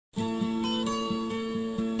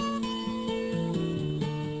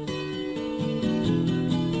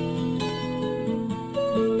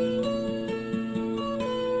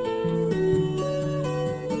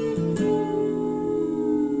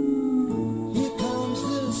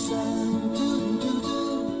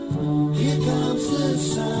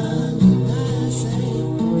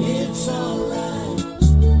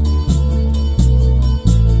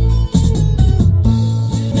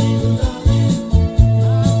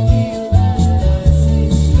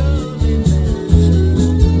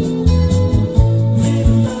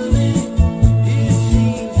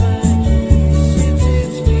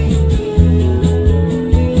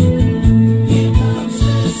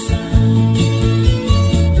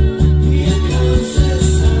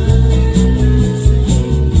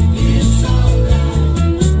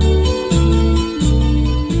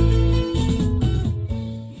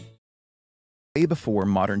way before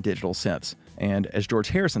modern digital synths, and as George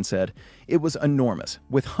Harrison said, it was enormous,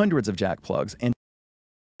 with hundreds of jack plugs and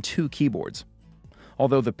 2 keyboards.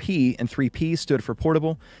 Although the P and 3P stood for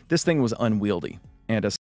portable, this thing was unwieldy, and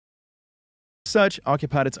as such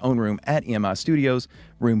occupied its own room at EMI Studios,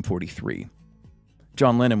 room 43.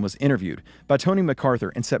 John Lennon was interviewed by Tony MacArthur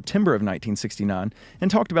in September of 1969 and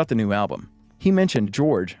talked about the new album. He mentioned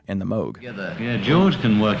George and the Moog. Yeah, George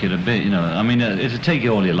can work it a bit, you know. I mean, it'll take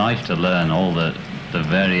you all your life to learn all the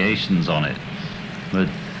variations on it. But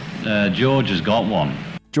George has got one.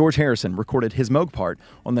 George Harrison recorded his Moog part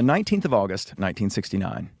on the 19th of August,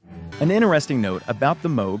 1969. An interesting note about the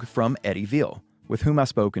Moog from Eddie Veal, with whom I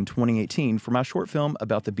spoke in 2018 for my short film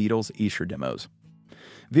about the Beatles' Esher demos.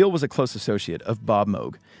 Veal was a close associate of Bob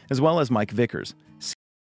Moog, as well as Mike Vickers,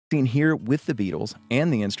 seen here with the Beatles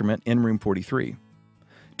and the instrument in room 43.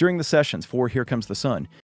 During the sessions for Here Comes the Sun,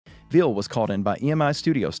 Veal was called in by EMI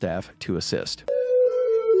studio staff to assist.